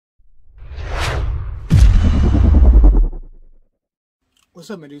What's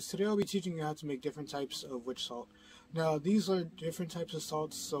up, my dudes? Today I'll be teaching you how to make different types of witch salt. Now, these are different types of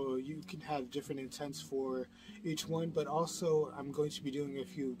salts, so you can have different intents for each one, but also I'm going to be doing a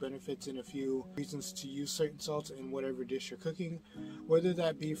few benefits and a few reasons to use certain salts in whatever dish you're cooking, whether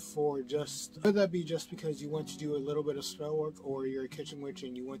that be just because you want to do a little bit of spell work, or you're a kitchen witch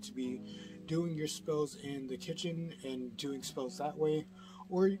and you want to be doing your spells in the kitchen and doing spells that way.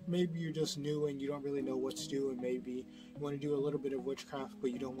 Or maybe you're just new and you don't really know what to do, and maybe you want to do a little bit of witchcraft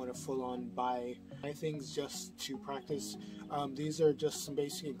but you don't want to full on buy things just to practice. These are just some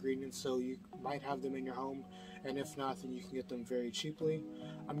basic ingredients, so you might have them in your home, and if not, then you can get them very cheaply.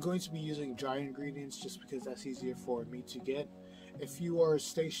 I'm going to be using dry ingredients just because that's easier for me to get. If you are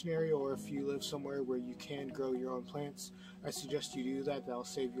stationary or if you live somewhere where you can grow your own plants, I suggest you do that. That'll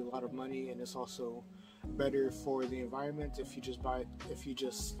save you a lot of money, and it's also better for the environment if you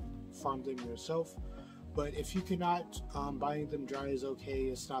just farm them yourself. But if you cannot, buying them dry is okay.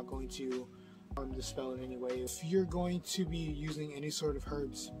 It's not going to harm the spell in any way. If you're going to be using any sort of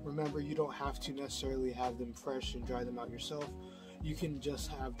herbs, remember, you don't have to necessarily have them fresh and dry them out yourself. You can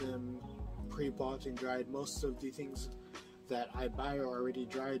just have them pre-bought and dried. Most of the things that I buy are already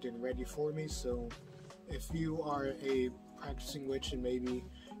dried and ready for me, so if you are a practicing witch and maybe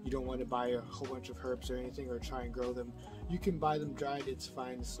you don't want to buy a whole bunch of herbs or anything or try and grow them, you can buy them dried. It's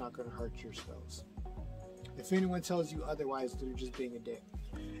fine. It's not going to hurt your spells. If anyone tells you otherwise, they're just being a dick.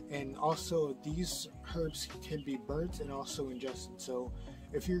 And also, these herbs can be burnt and also ingested. So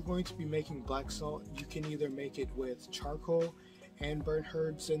if you're going to be making black salt, you can either make it with charcoal and burnt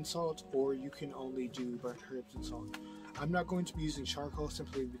herbs and salt, or you can only do burnt herbs and salt. I'm not going to be using charcoal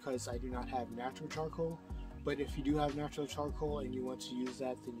simply because I do not have natural charcoal. But if you do have natural charcoal and you want to use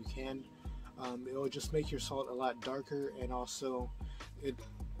that, then you can. It will just make your salt a lot darker, and also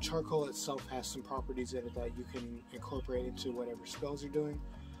charcoal itself has some properties in it that you can incorporate into whatever spells you're doing.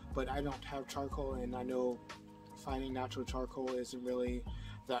 But I don't have charcoal, and I know finding natural charcoal isn't really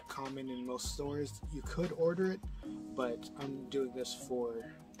that common in most stores. You could order it, but I'm doing this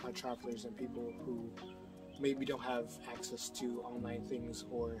for my travelers and people who maybe don't have access to online things,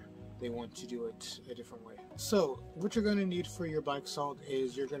 or they want to do it a different way. So what you're going to need for your black salt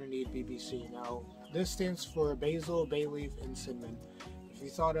is you're going to need BBC. Now this stands for basil, bay leaf, and cinnamon. If you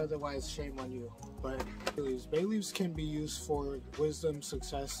thought otherwise, shame on you. But bay leaves can be used for wisdom,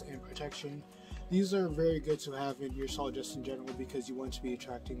 success, and protection. These are very good to have in your salt just in general, because you want to be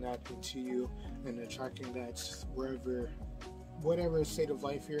attracting that into you and attracting that whatever state of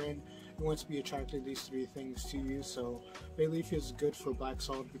life you're in. You want to be attracting these three things to you. So bay leaf is good for black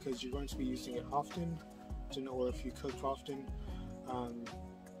salt because you're going to be using it often, or if you cook often.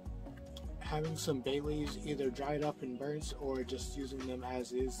 Having some bay leaves either dried up and burnt, or just using them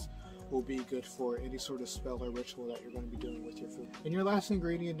as is, will be good for any sort of spell or ritual that you're going to be doing with your food. And your last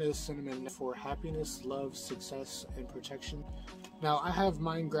ingredient is cinnamon for happiness, love, success, and protection. Now I have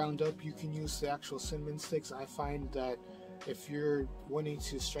mine ground up. You can use the actual cinnamon sticks. I find that if you're wanting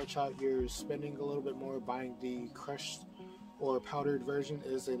to stretch out your spending a little bit more, buying the crushed or powdered version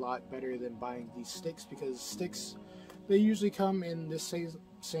is a lot better than buying these sticks, because sticks, they usually come in this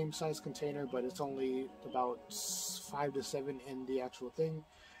same size container, but it's only about 5 to 7 in the actual thing,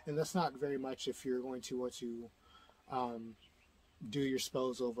 and that's not very much if you're going to want to do your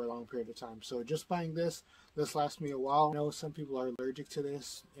spells over a long period of time. So just buying this lasts me a while. I know some people are allergic to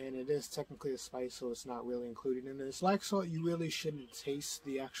this, and it is technically a spice, so it's not really included in this. Black salt, you really shouldn't taste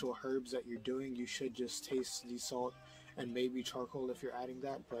the actual herbs that you're doing. You should just taste the salt and maybe charcoal if you're adding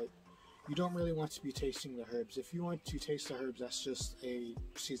that, but you don't really want to be tasting the herbs. If you want to taste the herbs, that's just a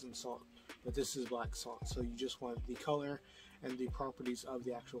seasoned salt, but this is black salt, so you just want the color and the properties of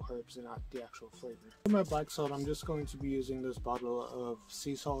the actual herbs and not the actual flavor. For my black salt, I'm just going to be using this bottle of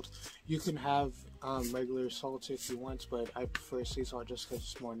sea salt. You can have regular salt if you want, but I prefer sea salt just because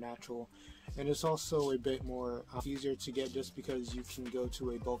it's more natural, and it's also a bit more easier to get, just because you can go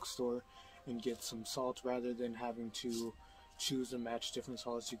to a bulk store and get some salt rather than having to choose and match different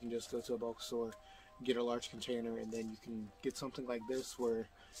salts. You can just go to a bulk store, get a large container, and then you can get something like this where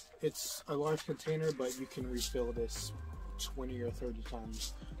it's a large container, but you can refill this 20 or 30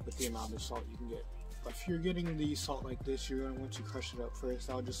 times with the amount of salt you can get. If you're getting the salt like this, you're going to want to crush it up first.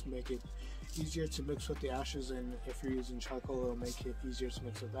 That'll just make it easier to mix with the ashes, and if you're using charcoal, it'll make it easier to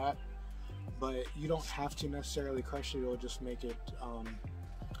mix with that. But you don't have to necessarily crush it. It'll just make it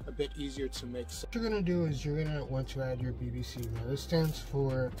a bit easier to mix. What you're going to do is you're going to want to add your BBC. Now this stands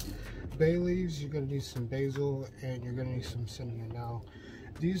for bay leaves, you're going to need some basil, and you're going to need some cinnamon. Now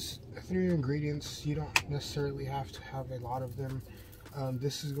these 3 ingredients, you don't necessarily have to have a lot of them.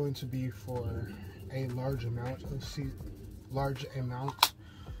 This is going to be for a large amount of large amount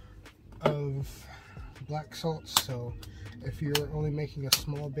of black salt. So if you're only making a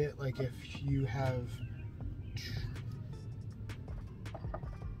small bit, like if you have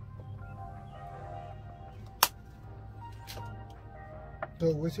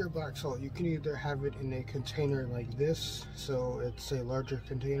so with your black salt, you can either have it in a container like this, so it's a larger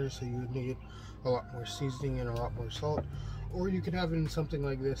container, so you need a lot more seasoning and a lot more salt, or you can have it in something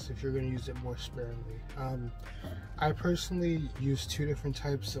like this if you're going to use it more sparingly. I personally use two different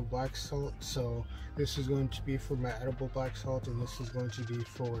types of black salt, so this is going to be for my edible black salt, and this is going to be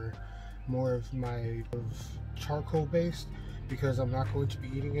for more of my charcoal based, because I'm not going to be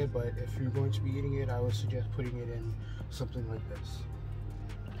eating it. But if you're going to be eating it, I would suggest putting it in something like this.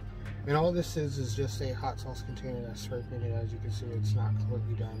 And all this is just a hot sauce container that's scraping it. As you can see, it's not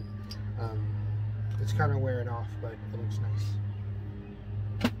completely done. It's kind of wearing off, but it looks nice.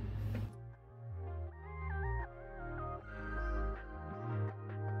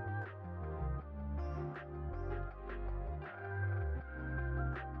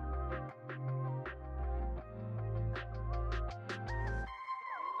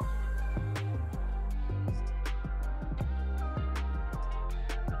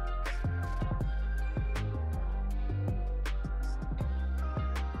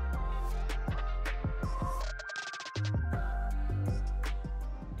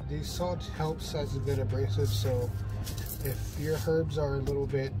 The salt helps as a bit abrasive, so if your herbs are a little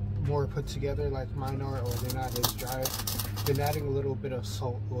bit more put together like mine are, or they're not as dry, then adding a little bit of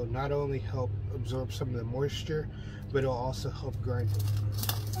salt will not only help absorb some of the moisture, but it'll also help grind it.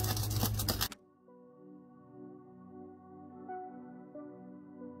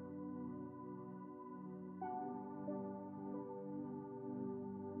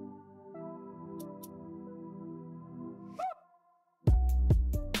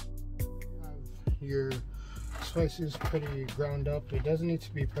 Your spices pretty ground up. It doesn't need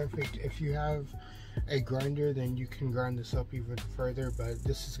to be perfect. If you have a grinder, then you can grind this up even further, but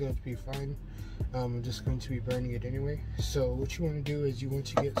this is going to be fine. I'm just going to be burning it anyway. So what you want to do is you want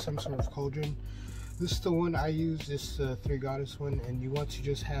to get some sort of cauldron. This is the one I use, this Three Goddess one, and you want to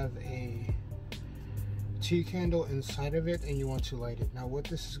just have a tea candle inside of it, and you want to light it. Now what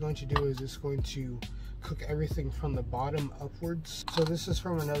this is going to do is it's going to cook everything from the bottom upwards. So this is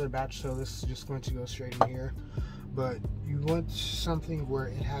from another batch, so this is just going to go straight in here. But you want something where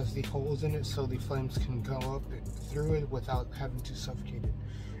it has the holes in it so the flames can go up through it without having to suffocate it.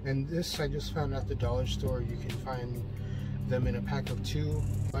 And this I just found at the dollar store. You can find them in a pack of 2.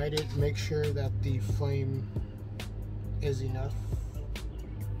 Light it, make sure that the flame is enough,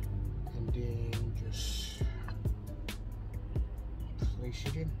 and then just place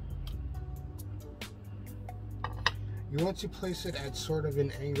it in. You want to place it at sort of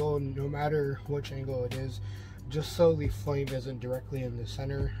an angle, no matter which angle it is, just so the flame isn't directly in the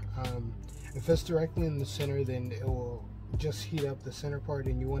center. If it's directly in the center, then it will just heat up the center part,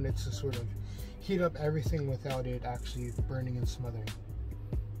 and you want it to sort of heat up everything without it actually burning and smothering.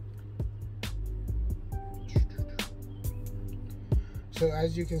 So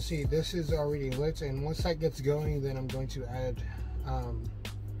as you can see, this is already lit, and once that gets going, then I'm going to add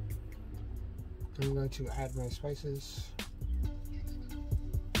my spices.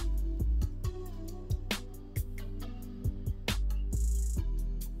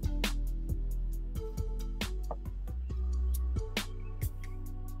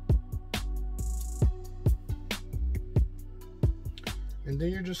 And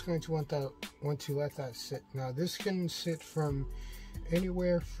then you're just going to want to let that sit. Now this can sit from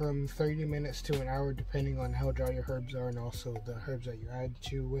anywhere from 30 minutes to an hour, depending on how dry your herbs are and also the herbs that you add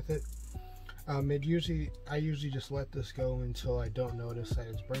to with it. I usually just let this go until I don't notice that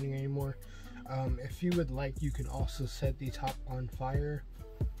it's burning anymore. If you would like, you can also set the top on fire.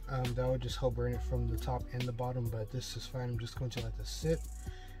 That would just help burn it from the top and the bottom, but this is fine. I'm just going to let this sit,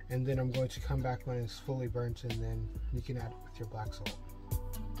 and then I'm going to come back when it's fully burnt, and then you can add it with your black salt.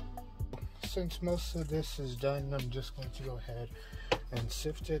 Since most of this is done, I'm just going to go ahead and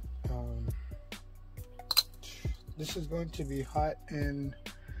sift it. This is going to be hot, and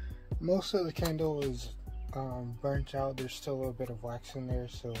most of the candle is burnt out. There's still a little bit of wax in there,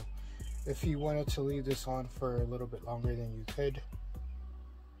 so if you wanted to leave this on for a little bit longer, then you could.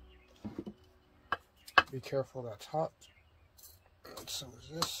 Be careful, that's hot. And so is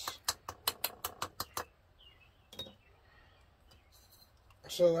this.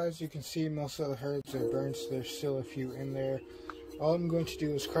 So as you can see, most of the herbs are burnt. There's still a few in there. All I'm going to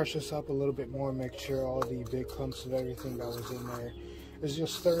do is crush this up a little bit more, make sure all the big clumps of everything that was in there is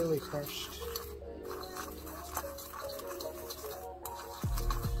just thoroughly crushed.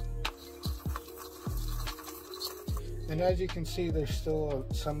 And as you can see, there's still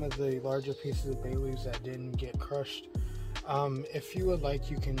some of the larger pieces of bay leaves that didn't get crushed. If you would like,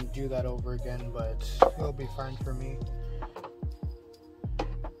 you can do that over again, but it'll be fine for me.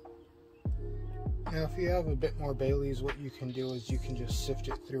 Now, if you have a bit more bay leaves, what you can do is you can just sift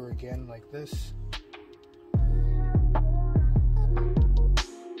it through again like this.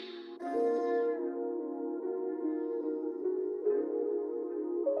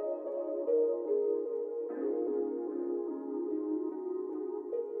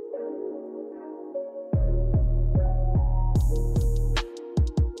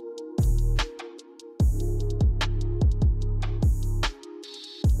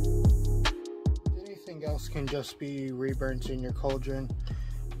 Else can just be reburnt in your cauldron,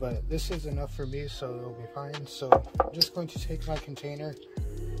 but this is enough for me, so it'll be fine. So I'm just going to take my container,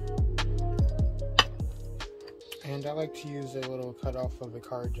 and I like to use a little cut off of the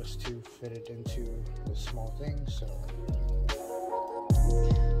card just to fit it into the small thing. So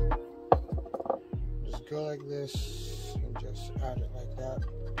just go like this and just add it like that.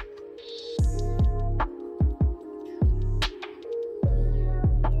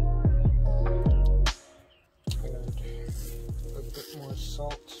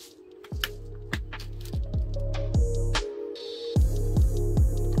 Salt.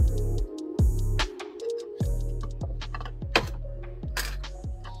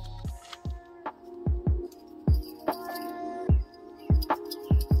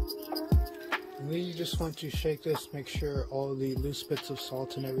 And then you just want to shake this, make sure all the loose bits of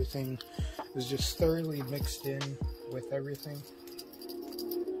salt and everything is just thoroughly mixed in with everything.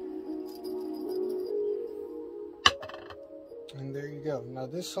 And there you go. Now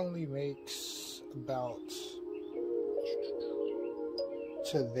this only makes about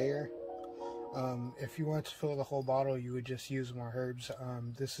to there. If you want to fill the whole bottle, you would just use more herbs.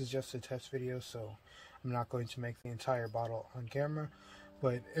 This is just a test video, so I'm not going to make the entire bottle on camera.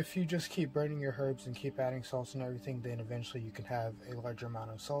 But if you just keep burning your herbs and keep adding salts and everything, then eventually you can have a larger amount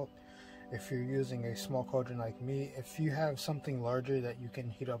of salt. If you're using a small cauldron like me, if you have something larger that you can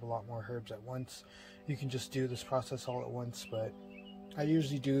heat up a lot more herbs at once, you can just do this process all at once. But I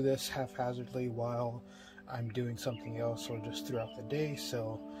usually do this haphazardly while I'm doing something else or just throughout the day,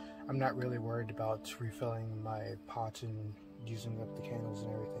 so I'm not really worried about refilling my pot and using up the candles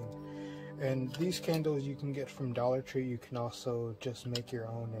and everything. And these candles you can get from Dollar Tree. You can also just make your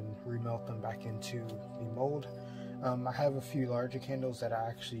own and remelt them back into the mold. I have a few larger candles that I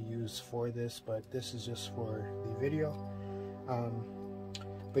actually use for this, but this is just for the video.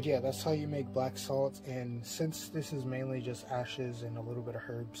 But yeah, that's how you make black salt. And since this is mainly just ashes and a little bit of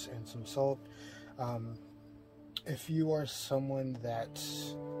herbs and some salt, if you are someone that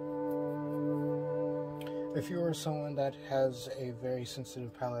has a very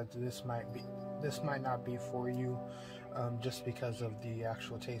sensitive palate, this might not be for you, just because of the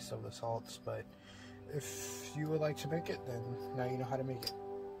actual taste of the salts. But if you would like to make it, then now you know how to make it.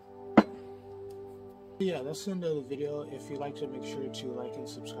 Yeah, that's the end of the video. If you'd like to, make sure to like and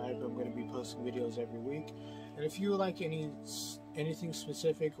subscribe. I'm going to be posting videos every week. And if you would like anything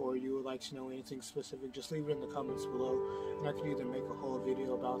specific, or you would like to know anything specific, just leave it in the comments below. And I can either make a whole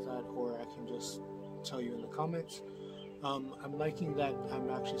video about that, or I can just tell you in the comments. I'm liking that I'm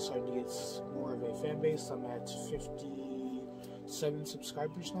actually starting to get more of a fan base. I'm at 57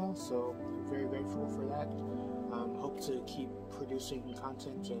 subscribers now, so I'm very grateful for that. Hope to keep producing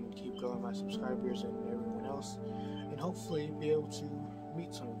content and keep growing my subscribers and everyone else, and hopefully be able to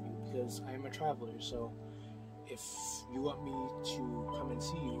meet some of you, because I am a traveler. So if you want me to come and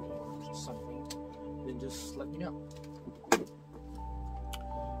see you or something, then just let me know.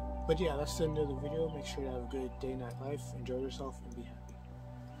 But yeah, that's the end of the video. Make sure to have a good day, night, life. Enjoy yourself and be happy.